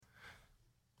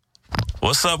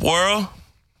What's up, world?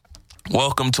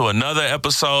 Welcome to another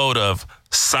episode of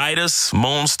Citus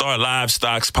Moonstar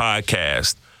Livestock's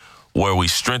podcast, where we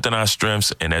strengthen our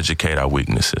strengths and educate our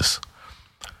weaknesses.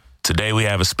 Today we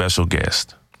have a special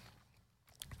guest.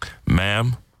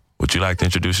 Ma'am, would you like to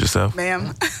introduce yourself?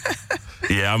 Ma'am.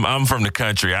 Yeah, I'm from the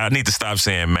country. I need to stop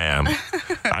saying ma'am.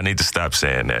 I need to stop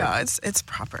saying that. No, it's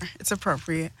proper. It's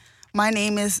appropriate. My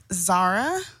name is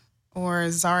Zara,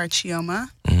 or Zara Chioma.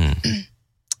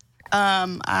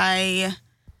 I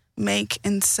make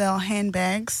and sell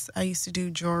handbags. I used to do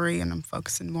jewelry, and I'm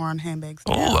focusing more on handbags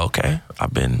now. Oh, okay.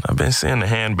 I've been seeing the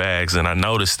handbags, and I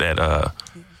noticed that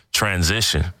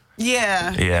transition.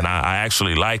 Yeah. Yeah, and I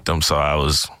actually liked them, so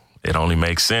it only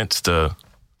makes sense to.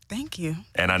 Thank you.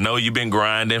 And I know you've been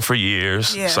grinding for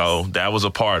years, yes. So that was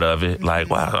a part of it. Mm-hmm. Like,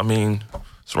 wow, I mean,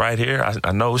 it's right here.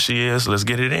 I know who she is. Let's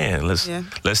get it in. Let's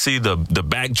see the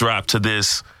backdrop to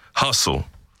this hustle,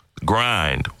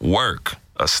 grind, work,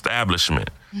 establishment.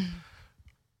 Mm-hmm.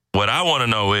 What I want to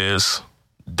know is,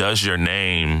 does it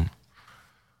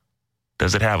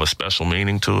have a special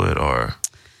meaning to it, or?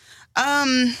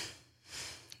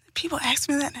 People ask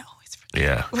me that and I always forget.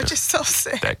 Yeah. Which is so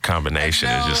sad. That combination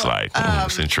is just like,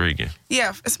 it's intriguing.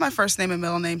 Yeah, it's my first name and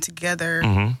middle name together.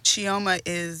 Mm-hmm. Chioma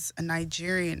is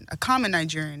a common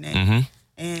Nigerian name. Mm-hmm.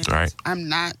 And right. I'm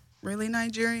not really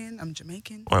Nigerian. I'm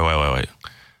Jamaican. Wait.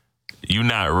 You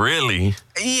not really?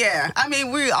 Yeah. I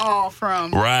mean, we all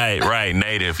from... Right.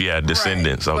 Native, yeah,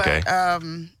 descendants, right. Okay. But,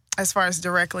 as far as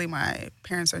directly, my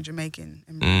parents are Jamaican.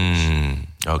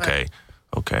 Okay.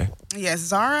 Okay. Yeah,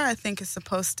 Zara, I think, is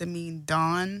supposed to mean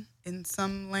dawn in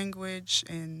some language,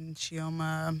 and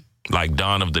Chioma... Like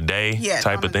dawn of the day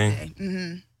type of thing?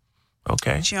 Mm-hmm.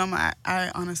 Okay. Chioma,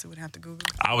 I honestly would have to Google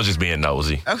it. I was just being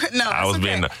nosy. Okay, no,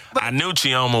 I knew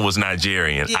Chioma was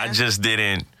Nigerian. Yeah. I just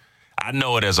didn't... I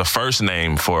know it as a first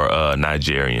name for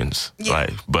Nigerians. Yeah.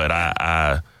 But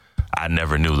I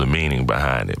never knew the meaning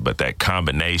behind it. But that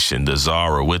combination, the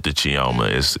Zara with the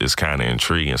Chioma, is kind of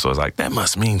intriguing. So it's like, that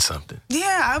must mean something.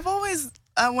 Yeah, I've always,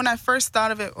 when I first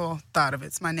thought of it,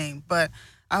 it's my name, but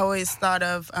I always thought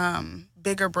of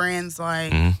bigger brands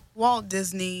like Walt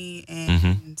Disney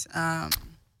and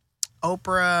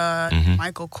Oprah,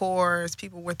 Michael Kors,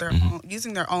 people with their own,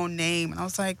 using their own name. And I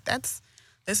was like,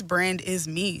 this brand is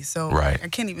me. So I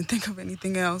can't even think of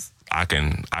anything else. I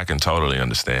can totally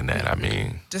understand that. I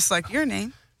mean, just like your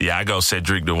name. Yeah, I go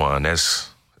Cedric Dewan. That's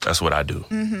what I do.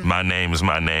 Mm-hmm. My name is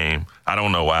my name. I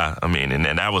don't know why. I mean, and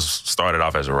that was started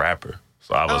off as a rapper.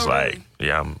 So I was like,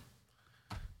 yeah, I'm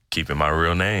keeping my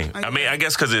real name. I mean, I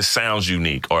guess because it sounds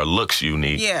unique or looks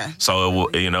unique. Yeah. So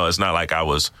it's not like I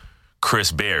was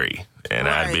Chris Berry and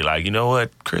I'd be like, you know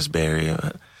what, Chris Berry.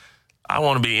 I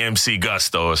want to be MC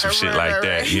Gusto or some shit like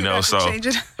that, you know. So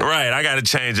I got to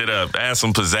change it up, add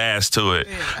some pizzazz to it.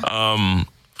 Yeah.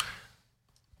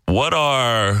 What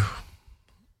are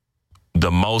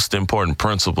the most important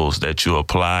principles that you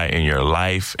apply in your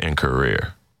life and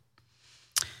career,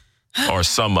 or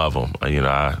some of them?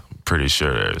 I'm pretty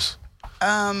sure there's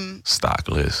stock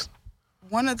list.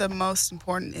 One of the most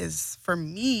important is, for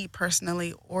me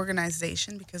personally,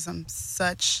 organization, because I'm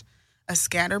such a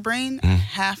scatterbrain. I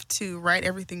have to write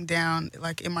everything down,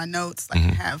 like in my notes. Like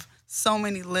I have so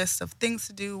many lists of things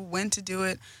to do, when to do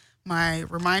it. My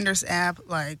reminders app,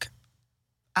 like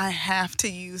I have to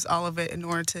use all of it in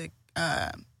order to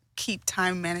keep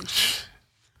time management.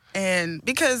 And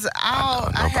because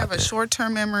I have a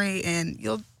short-term memory, and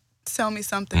you'll tell me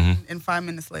something, and 5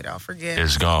 minutes later I'll forget.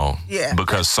 It's gone. Yeah.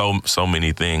 Because so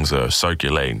many things are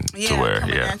circulating to where,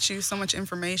 coming at you, so much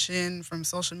information from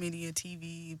social media,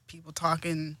 TV, people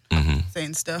talking,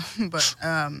 saying stuff. But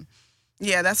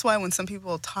that's why when some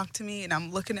people talk to me and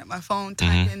I'm looking at my phone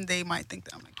typing, they might think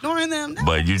that I'm ignoring them. No,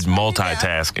 but you're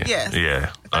multitasking. Yes.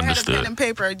 Yeah. If understood. I had a pen and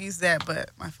paper, I'd use that, but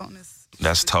my phone is...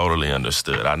 That's totally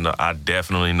understood. I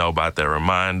definitely know about that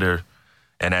reminder.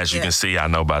 And as you can see, I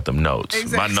know about them notes.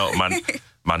 Exactly.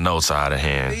 My notes are out of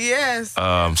hand. Yes.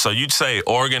 So you'd say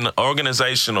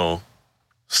organizational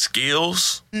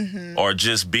skills, or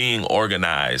just being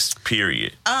organized,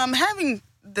 period? Having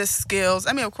the skills.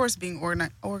 I mean, of course, being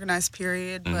organized,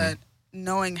 period, but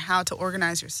knowing how to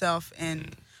organize yourself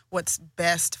and what's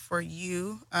best for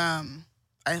you.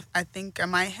 I think I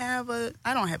might have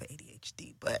I don't have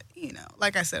ADHD, but,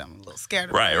 like I said, I'm a little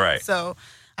scattered. Right. So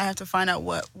I have to find out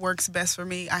what works best for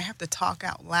me. I have to talk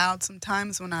out loud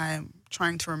sometimes when I'm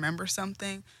trying to remember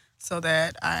something, so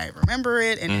that I remember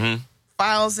it and it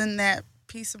files in that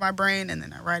piece of my brain, and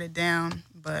then I write it down.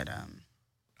 But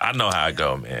I know how I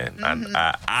go, man.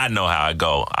 I know how I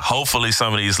go. Hopefully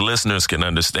some of these listeners can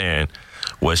understand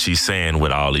what she's saying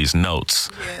with all these notes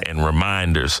and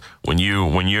reminders. When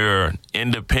you're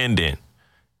independent,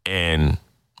 and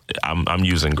I'm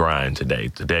using grind today.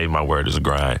 Today my word is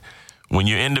grind. When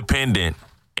you're independent,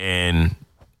 and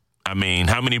I mean,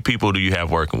 how many people do you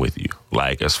have working with you?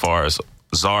 Like, as far as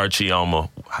Zara, Chioma,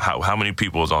 how many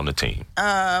people is on the team?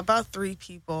 About 3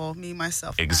 people, me,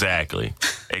 myself. Exactly.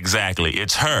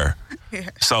 It's her. Yeah.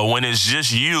 So when it's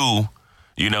just you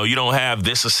know, you don't have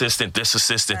this assistant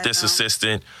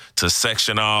to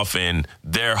section off, and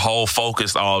their whole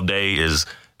focus all day is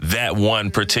that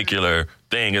one particular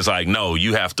thing. It's like, no,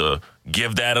 you have to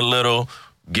give that a little,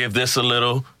 give this a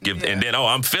little, and then,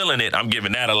 I'm feeling it, I'm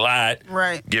giving that a lot.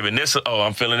 Right. Giving this,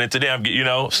 I'm feeling it today.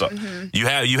 So you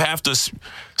have to,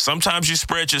 sometimes you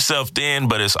spread yourself thin,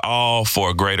 but it's all for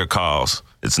a greater cause.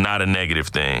 It's not a negative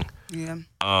thing. Yeah.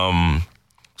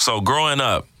 So growing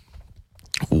up,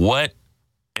 what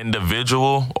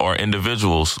individual or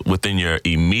individuals within your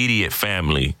immediate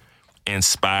family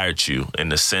inspired you in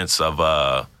the sense of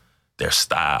their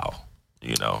style,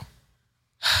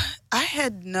 I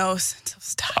had no sense of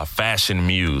style. A fashion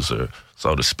muse, or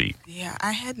so to speak. Yeah,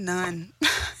 I had none.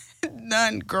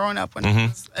 None growing up when I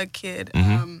was a kid.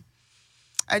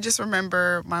 I just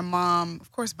remember my mom,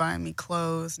 of course, buying me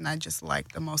clothes, and I just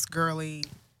liked the most girly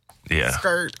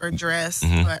skirt or dress,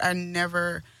 but I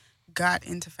never got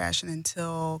into fashion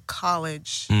until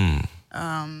college.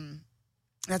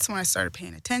 That's when I started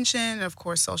paying attention, of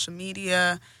course, social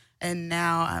media, and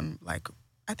now I'm like,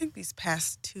 I think these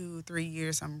past 2-3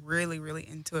 years, I'm really, really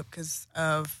into it because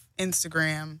of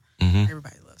Instagram.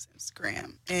 Everybody loves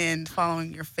Instagram, and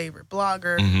following your favorite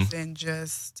bloggers and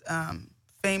just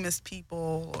famous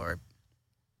people, or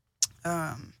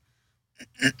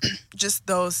just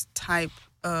those type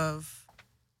of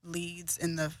leads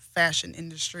in the fashion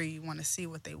industry. You want to see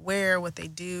what they wear, what they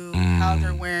do, how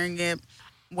they're wearing it,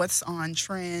 what's on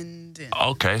trend.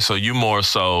 Okay, so you more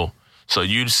so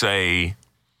you'd say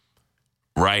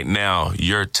right now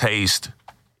your taste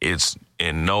is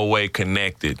in no way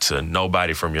connected to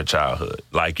nobody from your childhood.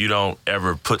 Like, you don't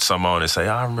ever put some on and say,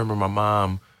 I remember my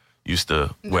mom used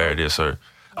to wear this, or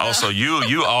also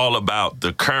you all about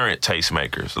the current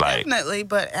tastemakers. Like, definitely,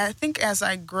 but I think as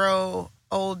I grow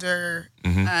older,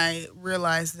 I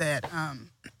realize that,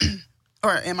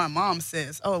 and my mom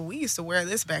says, "Oh, we used to wear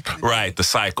this back in the day." Right, the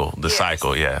cycle,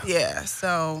 yeah. Yeah,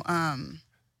 so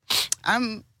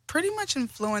I'm pretty much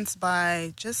influenced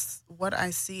by just what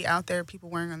I see out there, people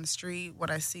wearing on the street, what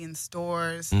I see in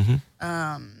stores. What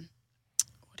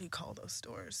do you call those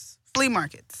stores? Flea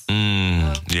markets.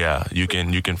 Yeah, you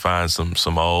can find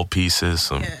some old pieces.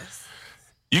 Yes.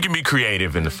 You can be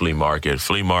creative in the flea market,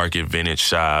 vintage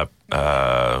shop,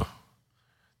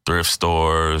 thrift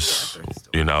stores,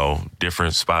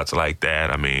 different spots like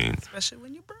that. I mean, especially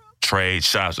when you're broke. Trade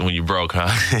shops when you're broke, huh?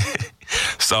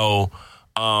 So,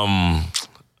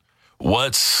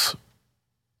 what's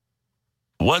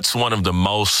one of the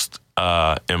most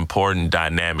important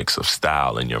dynamics of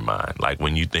style in your mind? Like,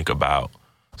 when you think about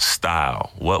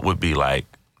style, what would be like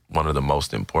one of the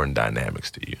most important dynamics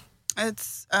to you?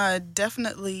 It's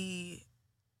definitely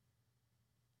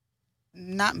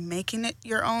not making it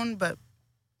your own, but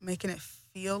making it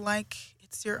feel like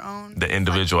it's your own. The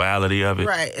individuality of it?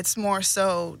 Right. It's more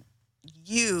so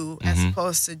you as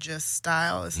opposed to just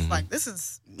style. It's like, this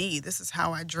is me. This is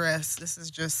how I dress. This is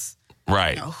just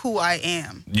who I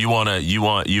am.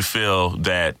 You feel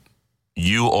that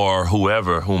you or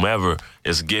whomever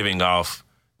is giving off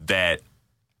that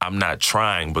I'm not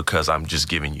trying because I'm just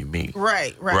giving you me.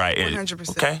 Right. 100%.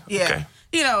 Okay. Yeah.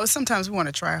 Okay. Sometimes we want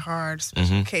to try hard,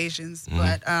 special occasions,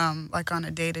 but like on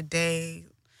a day-to-day,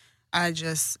 I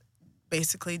just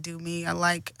basically do me. I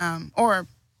like, or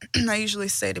I usually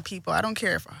say to people, I don't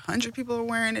care if 100 people are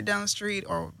wearing it down the street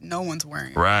or no one's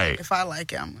wearing it. Right. If I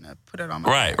like it, I'm going to put it on my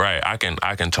hair. Right. I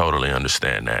can totally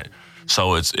understand that.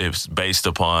 So it's based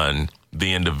upon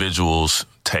the individual's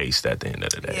taste at the end of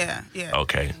the day. Yeah.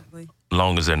 Okay. Definitely.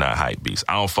 Long as they're not hype beasts.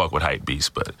 I don't fuck with hype beasts,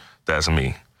 but that's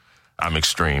me. I'm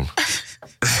extreme.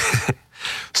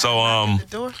 So, The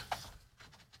door?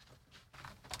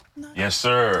 Yes,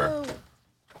 sir.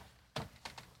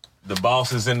 The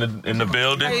boss is in the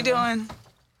building. How you doing?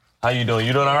 How you doing?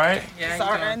 You doing all right? Yeah.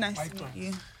 Sorry. Nice to meet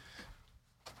you.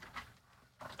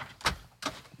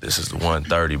 This is the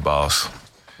 1:30 boss.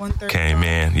 1:30. Came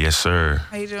in. Yes, sir.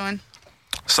 How you doing?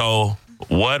 So,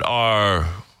 what are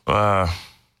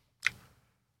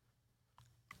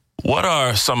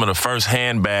some of the first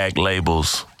handbag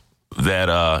labels that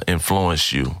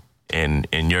influenced you in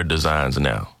your designs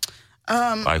now?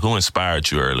 Like, who inspired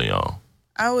you early on?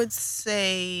 I would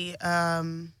say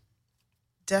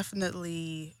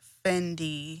definitely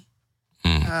Fendi.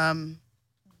 I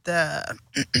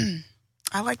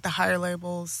like the higher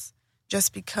labels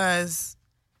just because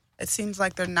it seems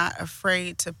like they're not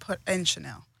afraid to and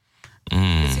Chanel.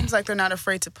 It seems like they're not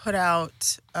afraid to put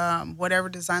out whatever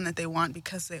design that they want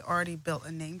because they already built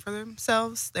a name for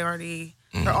themselves. They're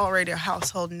already a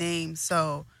household name.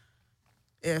 So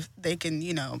if they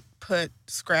can, put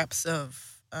scraps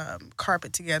of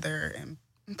carpet together and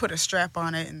put a strap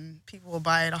on it, and people will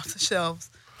buy it off the shelves.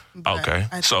 But okay,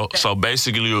 so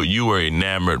basically, you were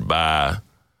enamored by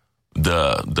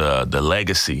the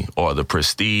legacy or the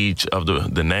prestige of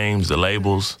the names, the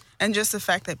labels. And just the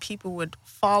fact that people would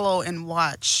follow and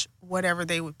watch whatever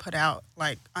they would put out,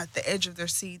 like at the edge of their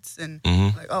seats, and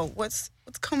like, oh, what's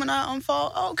coming out on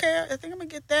fall? Oh, okay, I think I'm gonna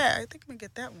get that. I think I'm gonna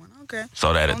get that one. Okay.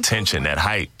 So that attention, that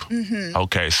hype.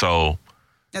 Okay, so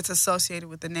that's associated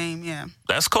with the name. Yeah.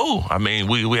 That's cool. I mean,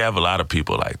 we have a lot of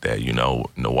people like that. In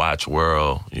the watch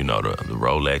world. The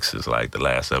Rolexes, like the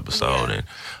last episode, and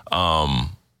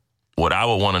what I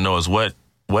would want to know is what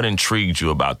intrigued you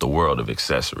about the world of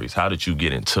accessories? How did you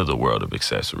get into the world of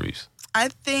accessories? I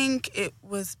think it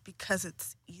was because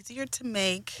it's easier to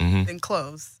make than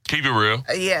clothes. Keep it real.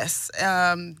 Yes.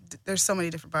 There's so many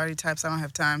different body types. I don't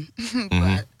have time.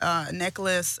 But a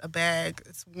necklace, a bag,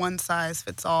 it's one size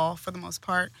fits all for the most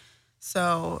part.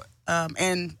 So,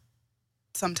 and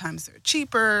sometimes they're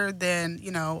cheaper than,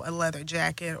 a leather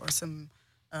jacket or some...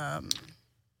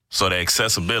 So the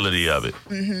accessibility of it.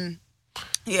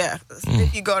 Yeah.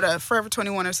 If you go to Forever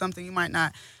 21 or something, you might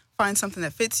not find something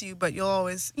that fits you, but you'll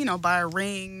always, buy a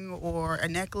ring or a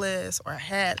necklace or a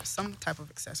hat, some type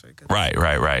of accessory.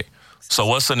 Right. So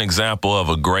what's an example of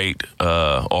a great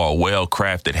or a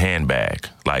well-crafted handbag?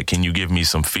 Like, can you give me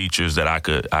some features that I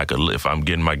could, if I'm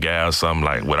getting my gal something,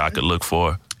 like what I could look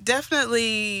for?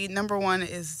 Definitely number one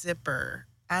is zipper.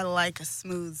 I like a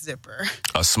smooth zipper.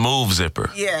 A smooth zipper?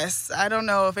 Yes. I don't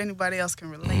know if anybody else can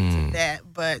relate to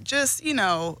that, but just,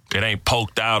 It ain't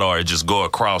poked out or it just go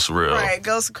across real. Right. It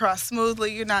goes across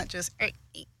smoothly. You're not just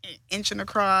inching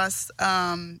across.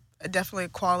 Definitely a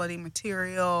quality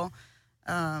material.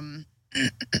 If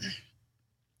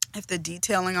the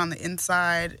detailing on the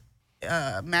inside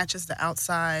matches the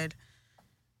outside,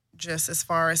 just as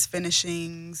far as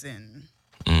finishings and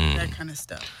that kind of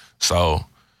stuff. So...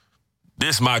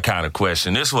 this is my kind of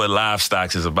question. This is what live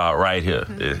stocks is about right here.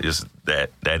 Is that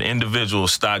individual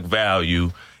stock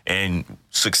value, and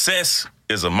success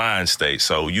is a mind state.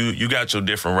 So you got your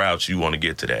different routes you want to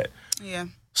get to that. Yeah.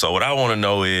 So what I want to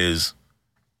know is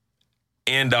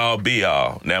end all be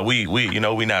all. Now we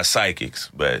not psychics,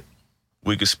 but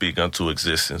we can speak unto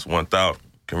existence. One thought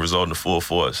can result in full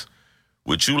force.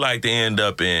 Would you like to end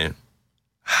up in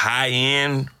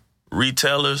high-end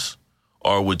retailers?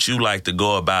 Or would you like to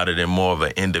go about it in more of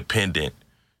an independent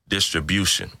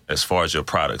distribution as far as your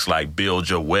products, like build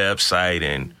your website,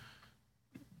 and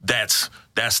that's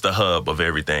the hub of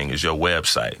everything is your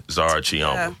website, Zara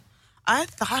Chioma? Yeah. I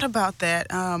thought about that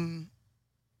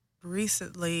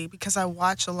recently because I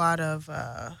watch a lot of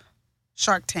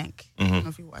Shark Tank. I don't know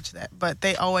if you watch that, but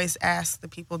they always ask the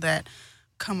people that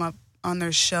come up on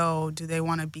their show, do they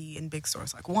want to be in big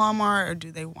stores like Walmart, or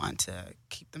do they want to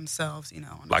keep themselves, on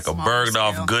like a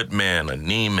Bergdorf Goodman, a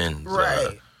Neiman,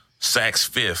 right? Saks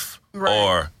Fifth,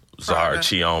 or Zara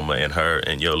Chioma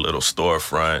and your little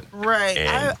storefront, right?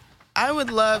 And I would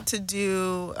love to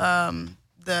do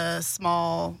the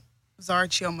small Zara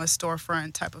Chioma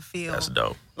storefront type of feel. That's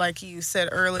dope. Like you said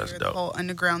earlier, the whole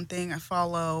underground thing. I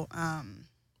follow.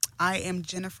 I am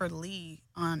Jennifer Lee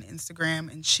on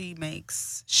Instagram, and she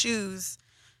makes shoes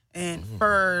and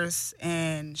furs,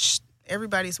 and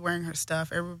everybody's wearing her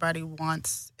stuff. Everybody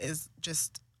is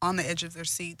just on the edge of their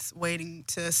seats waiting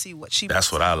to see what she makes.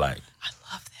 That's what I like. I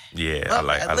love that. Yeah,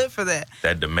 I live for that.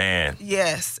 That demand.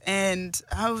 Yes, and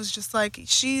I was just like,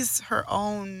 she's her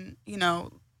own,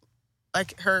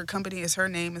 like her company is her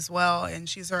name as well, and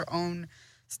she's her own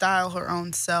style, her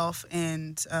own self,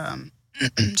 and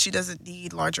she doesn't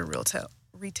need larger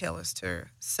retailers to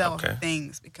sell her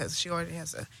things because she already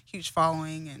has a huge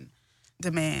following and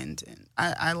demand. And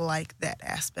I like that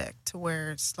aspect to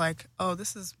where it's like, oh,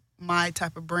 this is my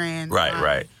type of brand.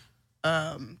 Right.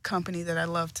 Company that I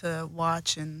love to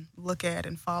watch and look at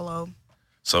and follow.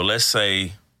 So let's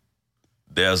say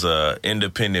there's a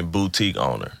independent boutique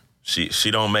owner.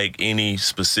 She don't make any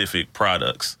specific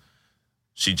products.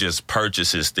 She just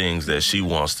purchases things that she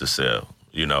wants to sell,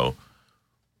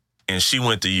 And she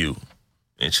went to you,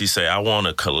 and she said, I want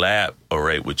to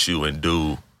collaborate with you and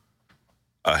do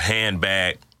a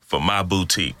handbag for my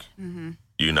boutique.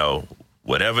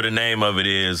 Whatever the name of it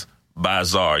is, by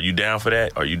Zara. You down for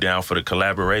that? Are you down for the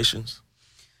collaborations?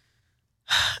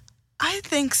 I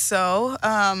think so.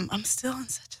 I'm still in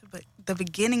the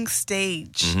beginning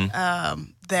stage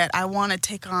that I want to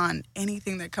take on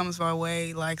anything that comes my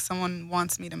way. Like someone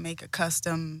wants me to make a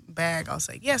custom bag, I'll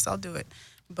say, yes, I'll do it.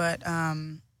 But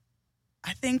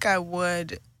I think I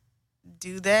would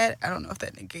do that. I don't know if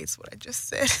that negates what I just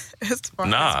said as far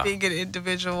as being an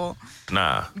individual.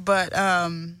 But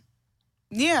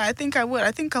yeah, I think I would.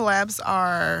 I think collabs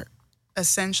are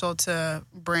essential to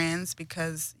brands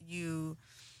because you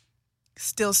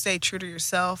still stay true to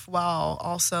yourself while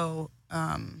also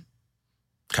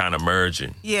kind of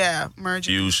merging. Yeah,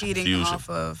 feeding off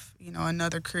of,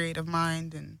 another creative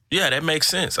mind. And yeah, that makes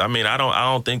sense. I mean, I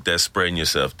don't think that's spreading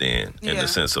yourself thin in the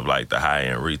sense of like the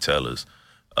high-end retailers.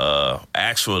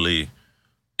 Actually,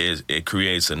 it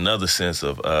creates another sense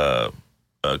of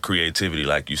creativity,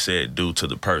 like you said, due to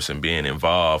the person being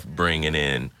involved, bringing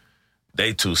in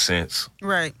they 2 cents.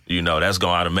 Right. That's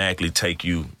going to automatically take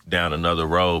you down another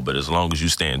road, but as long as you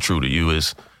stand true to you,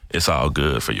 it's all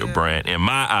good for your brand. In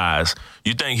my eyes,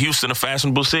 you think Houston a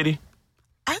fashionable city?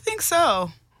 I think so.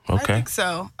 Okay. I think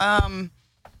so.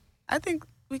 I think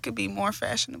we could be more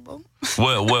fashionable.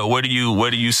 Where do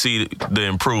you see the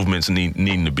improvements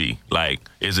needing to be? Like,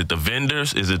 is it the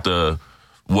vendors? Is it the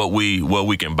what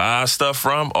we can buy stuff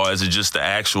from, or is it just the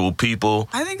actual people?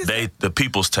 I think it's the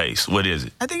people's taste. What is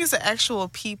it? I think it's the actual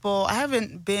people. I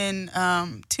haven't been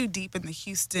too deep in the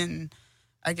Houston,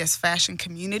 I guess, fashion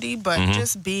community, but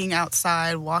just being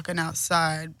outside, walking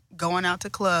outside, going out to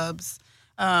clubs.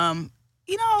 I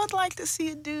would like to see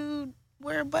a dude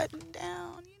wear a button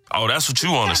down. Oh, that's what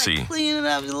you want to see. Clean it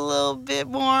up a little bit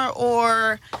more,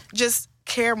 or just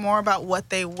care more about what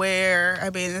they wear. I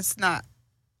mean, it's not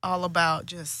all about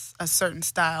just a certain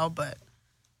style, but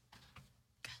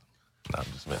I'm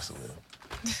just messing with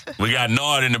him. We got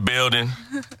Nard in the building.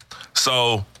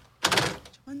 So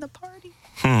join the party.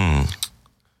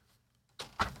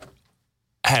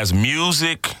 Has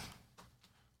music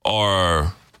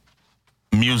or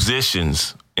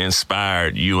musicians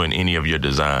inspired you in any of your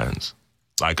designs?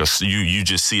 Like you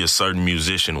just see a certain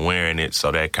musician wearing it,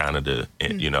 so that kind of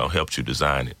helped you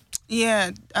design it.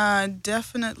 Yeah,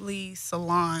 definitely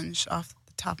Solange off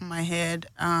the top of my head,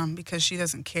 because she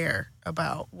doesn't care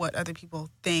about what other people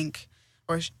think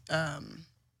or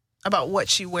about what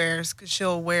she wears, because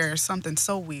she'll wear something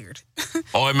so weird.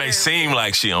 Oh, it may seem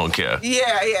like she don't care.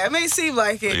 Yeah, it may seem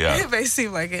like it. Yeah. It may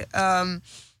seem like it.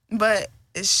 But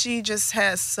she just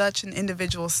has such an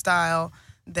individual style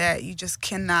that you just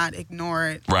cannot ignore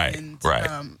it. Right, and, right.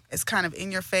 It's kind of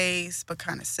in your face, but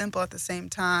kind of simple at the same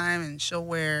time. And she'll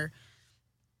wear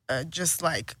just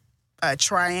like a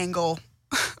triangle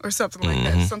or something like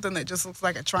that. Something that just looks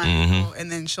like a triangle,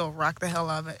 and then she'll rock the hell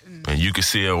out of it. And you can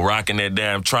see her rocking that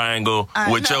damn triangle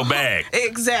with your bag.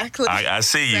 Exactly. I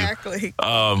see you. Exactly.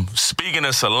 Speaking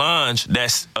of Solange,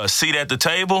 that's a seat at the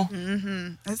table.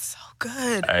 It's so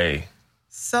good. Hey.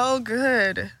 So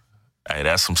good. Hey,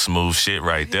 that's some smooth shit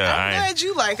right there. I'm glad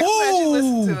you like it. I'm glad you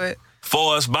listen to it.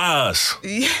 For us, by us.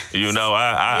 Yeah.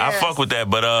 I fuck with that.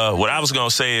 But what I was going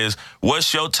to say is,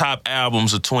 what's your top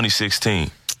albums of 2016?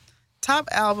 Top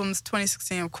albums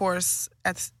 2016, of course,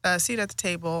 Seat at the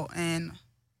Table and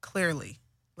clearly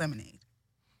Lemonade.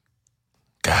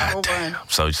 God damn.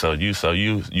 So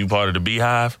you part of the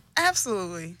Beehive?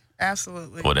 Absolutely.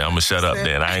 Well, then I'm going to shut up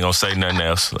then. I ain't going to say nothing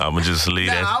else. I'm going to just leave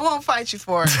that. I won't fight you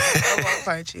for it. I won't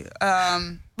fight you.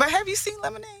 But have you seen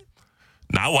Lemonade?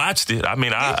 No, I watched it.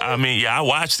 I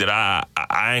watched it. I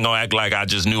ain't going to act like I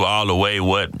just knew all the way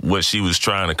what she was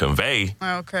trying to convey.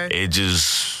 Okay. It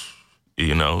just,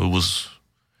 it was...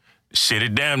 Shit,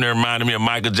 it damn near reminded me of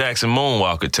Michael Jackson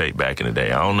Moonwalker tape back in the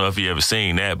day. I don't know if you ever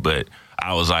seen that, but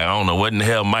I was like, I don't know what in the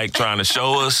hell Mike trying to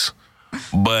show us,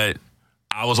 but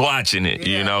I was watching it,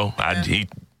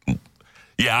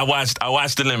 I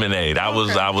watched the Lemonade. I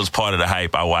was part of the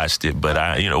hype. I watched it, but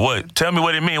what? Tell me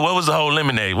what it mean. What was the whole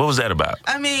Lemonade? What was that about?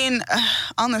 I mean,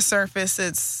 on the surface,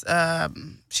 it's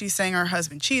she's saying her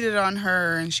husband cheated on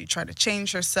her, and she tried to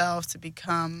change herself to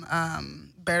become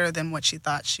better than what she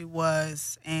thought she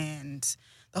was, and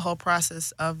the whole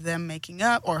process of them making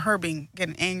up, or her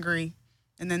getting angry,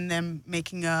 and then them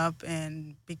making up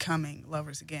and becoming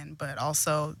lovers again. But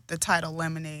also the title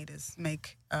Lemonade is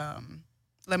make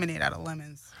lemonade out of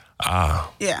lemons.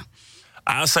 Yeah.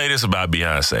 I'll say this about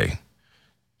Beyonce.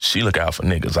 She look out for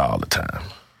niggas all the time.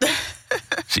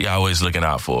 She always looking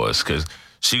out for us, because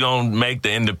she gonna make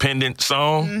the independent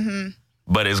song,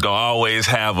 but it's gonna always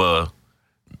have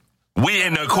we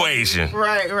in the equation.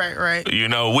 Right.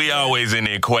 We always in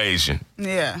the equation.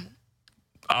 Yeah.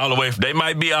 All the way. They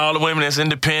might be all the women that's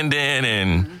independent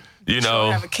and You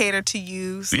know, have a cater to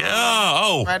you. So yeah.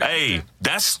 Oh, right hey,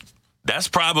 that's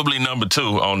probably number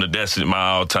 2 on the Destiny, my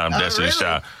all-time Destiny really?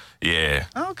 Child. Yeah.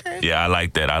 Okay. Yeah, I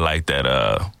like that. I like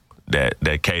that.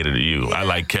 That cater to you. Yeah. I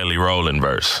like Kelly Rowland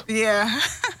verse. Yeah.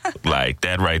 Like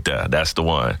that right there. That's the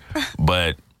one.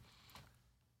 But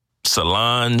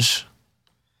Solange,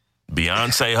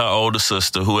 Beyonce, her older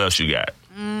sister. Who else you got?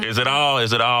 Is it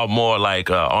all more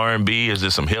like R&B? Is there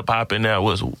some hip hop in there?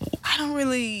 I don't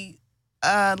really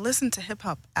listen to hip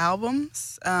hop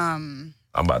albums. I'm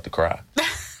about to cry.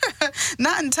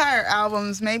 Not entire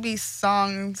albums, maybe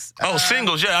songs.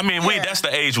 Singles. Yeah, I mean, that's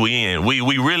the age we in. We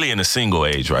really in a single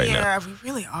age right now. Yeah, we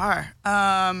really are.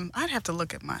 I'd have to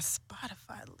look at my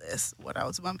Spotify list. What I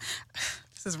was bumping.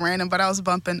 This is random, but I was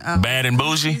bumping. Bad and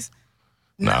Bougie?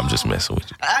 No, I'm just messing with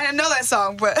you. I didn't know that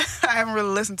song, but I haven't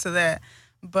really listened to that.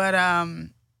 But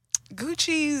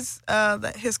Gucci's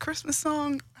his Christmas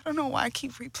song. I don't know why I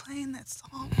keep replaying that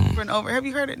song over and over. Have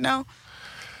you heard it? No.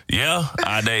 Yeah,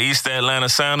 the East Atlanta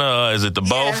Santa. Is it the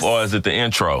both or is it the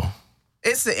intro?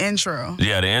 It's the intro.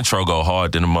 Yeah, the intro go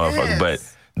hard than the motherfucker.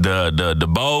 Yes. But the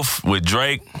both with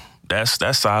Drake, that's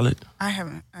solid. I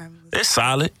haven't. It's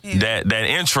solid. Yeah. That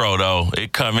intro though,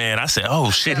 it come in. I said,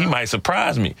 oh shit, he might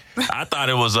surprise me. I thought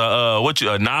it was a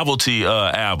novelty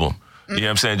album. You know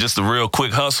what I'm saying? Just a real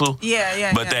quick hustle.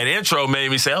 Yeah. But that intro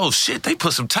made me say, oh shit, they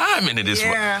put some time into this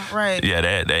one. Yeah, right. Yeah,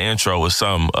 that intro was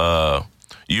some.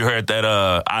 You heard that?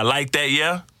 I Like That,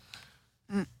 yeah?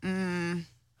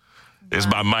 It's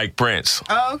by Mike Prince.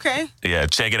 Oh, okay. Yeah,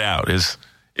 check it out. It's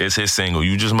his single.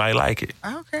 You just might like it.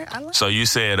 Okay, I like it. So you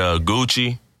said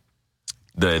Gucci,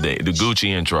 the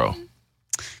Gucci intro.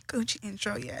 Gucci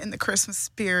intro, yeah, in the Christmas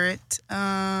spirit.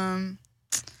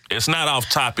 It's not off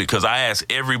topic because I ask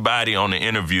everybody on the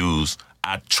interviews,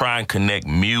 I try and connect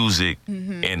music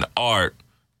and art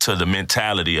to the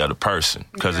mentality of the person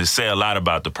because it say a lot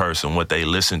about the person, what they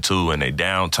listen to in their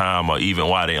downtime or even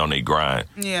while they on their grind,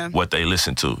 what they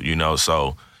listen to, you know.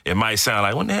 So it might sound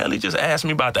like, when the hell he just asked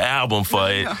me about the album for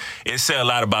it? It say a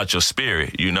lot about your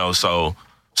spirit, you know. So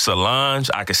Solange,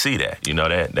 I can see that, you know,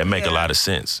 that make a lot of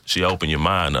sense. She opened your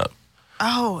mind up.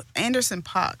 Oh, Anderson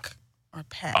 .Paak. Or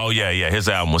Pat. Oh, yeah, his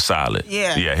album was solid.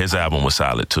 Yeah. Yeah, his album was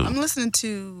solid, too. I'm listening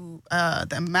to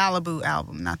the Malibu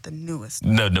album, not the newest.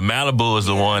 No, the Malibu is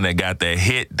the one that got that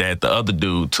hit that the other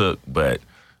dude took, but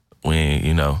we ain't,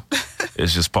 you know,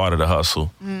 it's just part of the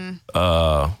hustle.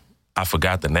 I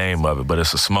forgot the name of it, but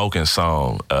it's a smoking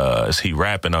song. Is he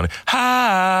rapping on it?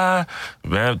 Hi,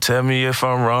 man, tell me if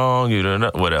I'm wrong. You don't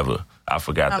know, whatever. I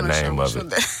forgot the name of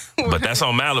it. But that's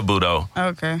on Malibu, though.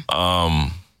 Okay.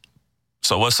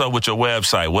 So what's up with your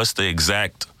website? What's the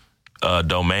exact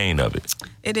domain of it?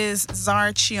 It is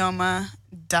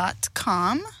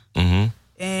zarachioma.com.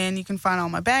 And you can find all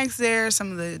my bags there,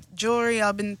 some of the jewelry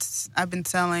I've been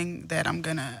selling that I'm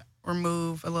going to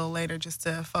remove a little later just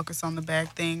to focus on the bag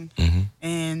thing.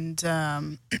 And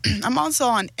I'm also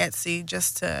on Etsy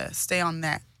just to stay on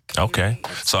that community. Okay.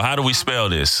 So how do we spell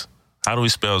this? How do we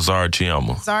spell Zara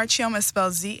Chioma? Zara Chioma is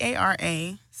spelled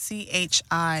ZARACHIOM.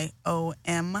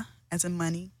 As in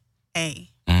money, A.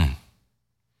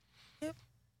 Yep.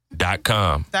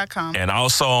 .com. And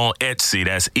also on Etsy,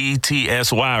 that's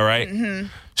ETSY, right?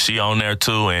 She on there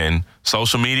too. And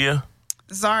social media?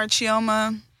 Zara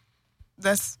Chioma.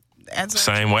 That's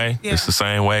same way? Yeah. It's the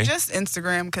same way? Just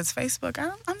Instagram, because Facebook,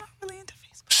 I'm not really into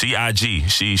Facebook. She IG.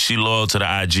 She loyal to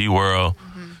the IG world.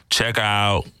 Check her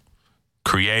out.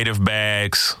 Creative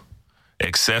bags.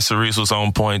 Accessories was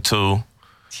on point too.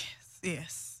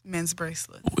 Yes. Men's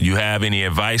bracelet. You have any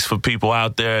advice for people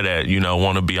out there that, you know,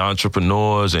 want to be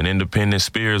entrepreneurs and independent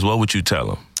spirits? What would you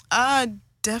tell them?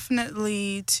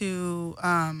 Definitely to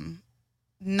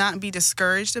not be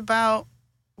discouraged about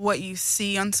what you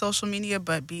see on social media,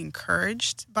 but be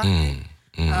encouraged by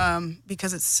it.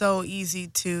 Because it's so easy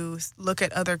to look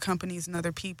at other companies and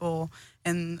other people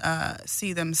and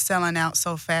see them selling out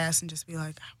so fast and just be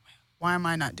like, why am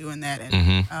I not doing that?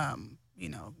 And you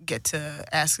know, get to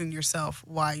asking yourself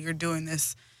why you're doing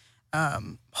this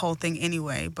whole thing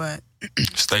anyway. But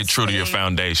stay true to your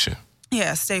foundation.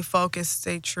 Yeah, stay focused,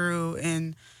 stay true,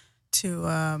 and to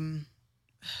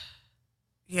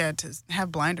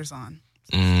have blinders on.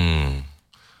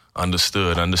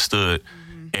 Understood.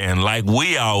 And like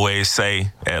we always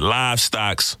say at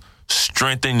Livestocks,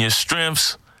 strengthen your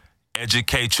strengths,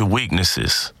 educate your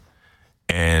weaknesses,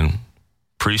 and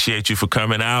appreciate you for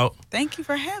coming out. Thank you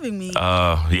for having me.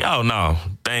 Thank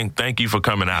you for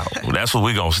coming out. That's what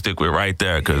we're going to stick with right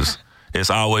there because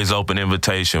it's always open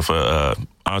invitation for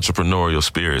entrepreneurial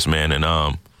spirits, man. And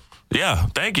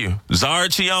thank you.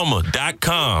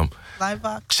 ZaraChioma.com.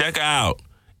 Livebox. Check her out.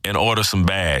 and order some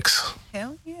bags.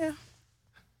 Hell yeah.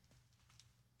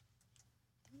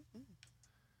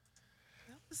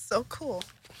 That was so cool.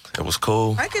 It was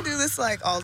cool. I could do this like all